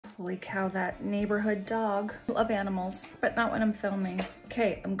Holy cow, that neighborhood dog. I love animals, but not when I'm filming.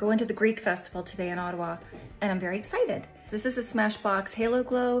 Okay, I'm going to the Greek festival today in Ottawa, and I'm very excited. This is a Smashbox Halo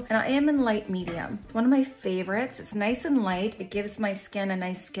Glow, and I am in light medium. One of my favorites. It's nice and light. It gives my skin a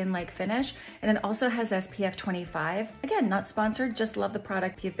nice skin-like finish, and it also has SPF 25. Again, not sponsored, just love the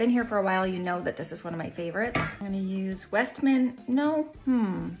product. If you've been here for a while, you know that this is one of my favorites. I'm gonna use Westman.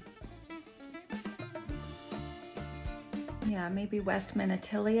 Yeah, maybe Westman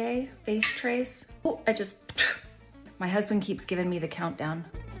Atelier Face Trace. Oh, my husband keeps giving me the countdown.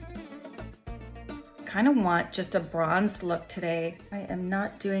 Kind of want just a bronzed look today. I am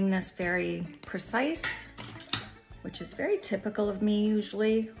not doing this very precise, which is very typical of me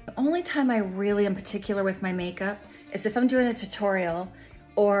usually. The only time I really am particular with my makeup is if I'm doing a tutorial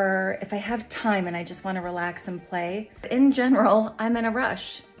or if I have time and I just want to relax and play. In general, I'm in a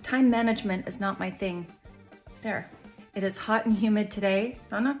rush. Time management is not my thing. There. It is hot and humid today,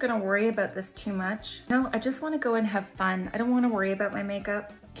 so I'm not gonna worry about this too much. No, I just wanna go and have fun. I don't wanna worry about my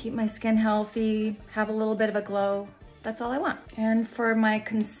makeup. Keep my skin healthy, have a little bit of a glow. That's all I want. And for my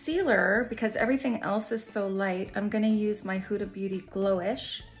concealer, because everything else is so light, I'm gonna use my Huda Beauty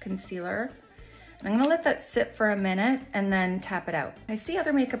Glowish concealer. And I'm gonna let that sit for a minute and then tap it out. I see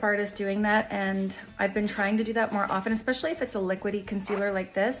other makeup artists doing that, and I've been trying to do that more often, especially if it's a liquidy concealer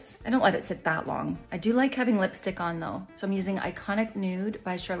like this. I don't let it sit that long. I do like having lipstick on though. So I'm using Iconic Nude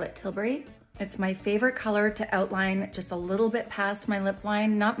by Charlotte Tilbury. It's my favorite color to outline just a little bit past my lip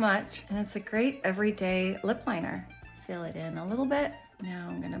line, not much. And it's a great everyday lip liner. Fill it in a little bit. Now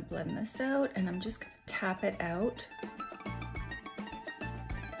I'm gonna blend this out and I'm just gonna tap it out.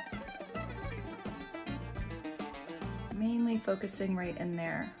 Mainly focusing right in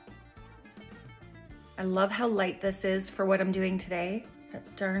there. I love how light this is for what I'm doing today.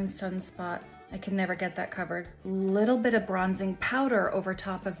 That darn sunspot. I can never get that covered. Little bit of bronzing powder over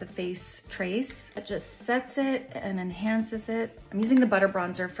top of the face trace. It just sets it and enhances it. I'm using the butter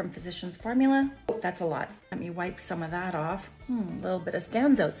bronzer from Physicians Formula. Oh, that's a lot. Let me wipe some of that off. A little bit of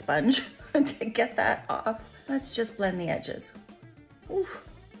Stands Out sponge to get that off. Let's just blend the edges. Ooh,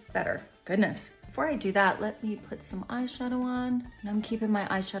 better. Goodness. Before I do that, let me put some eyeshadow on. And I'm keeping my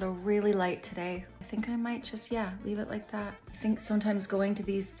eyeshadow really light today. I think I might just, leave it like that. I think sometimes going to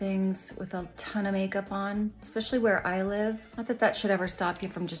these things with a ton of makeup on, especially where I live, not that that should ever stop you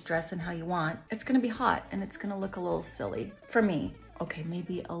from just dressing how you want. It's gonna be hot and it's gonna look a little silly for me. Okay,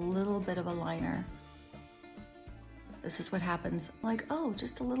 maybe a little bit of a liner. This is what happens. Like, oh,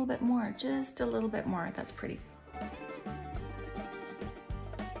 just a little bit more, just a little bit more. That's pretty.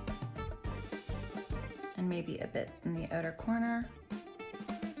 And maybe a bit in the outer corner.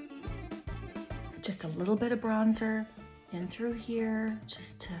 Just a little bit of bronzer in through here,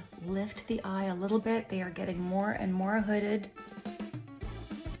 just to lift the eye a little bit. They are getting more and more hooded.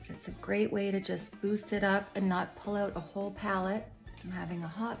 It's a great way to just boost it up and not pull out a whole palette. I'm having a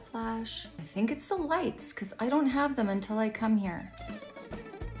hot flash. I think it's the lights, because I don't have them until I come here.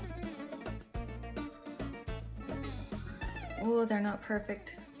 Oh, they're not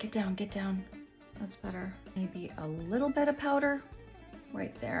perfect. Get down, get down. That's better. Maybe a little bit of powder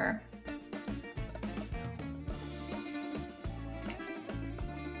right there.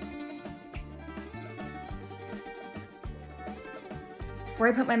 Before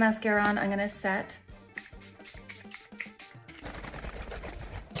I put my mascara on, I'm gonna set.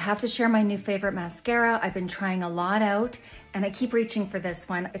 I have to share my new favorite mascara. I've been trying a lot out and I keep reaching for this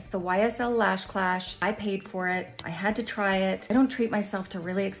one. It's the YSL Lash Clash. I paid for it. I had to try it. I don't treat myself to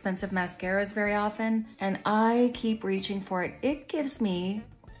really expensive mascaras very often, and I keep reaching for it. It gives me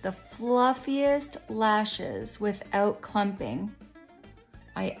the fluffiest lashes without clumping.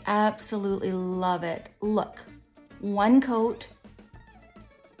 I absolutely love it. Look, one coat.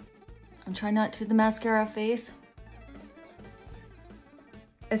 I'm trying not to do the mascara face.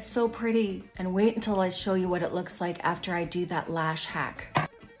 It's so pretty. And wait until I show you what it looks like after I do that lash hack.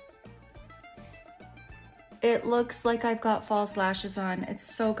 It looks like I've got false lashes on.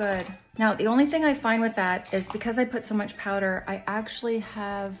 It's so good. Now, the only thing I find with that is because I put so much powder, I actually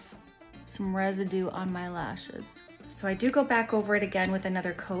have some residue on my lashes. So I do go back over it again with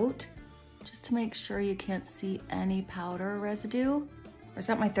another coat, just to make sure you can't see any powder residue. Or is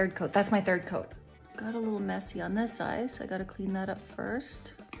that my third coat? That's my third coat. Got a little messy on this eye, so I gotta clean that up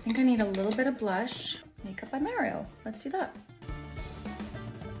first. I think I need a little bit of blush. Makeup by Mario. Let's do that.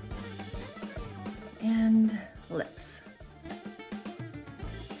 And lips.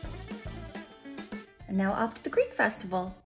 And now off to the Greek festival.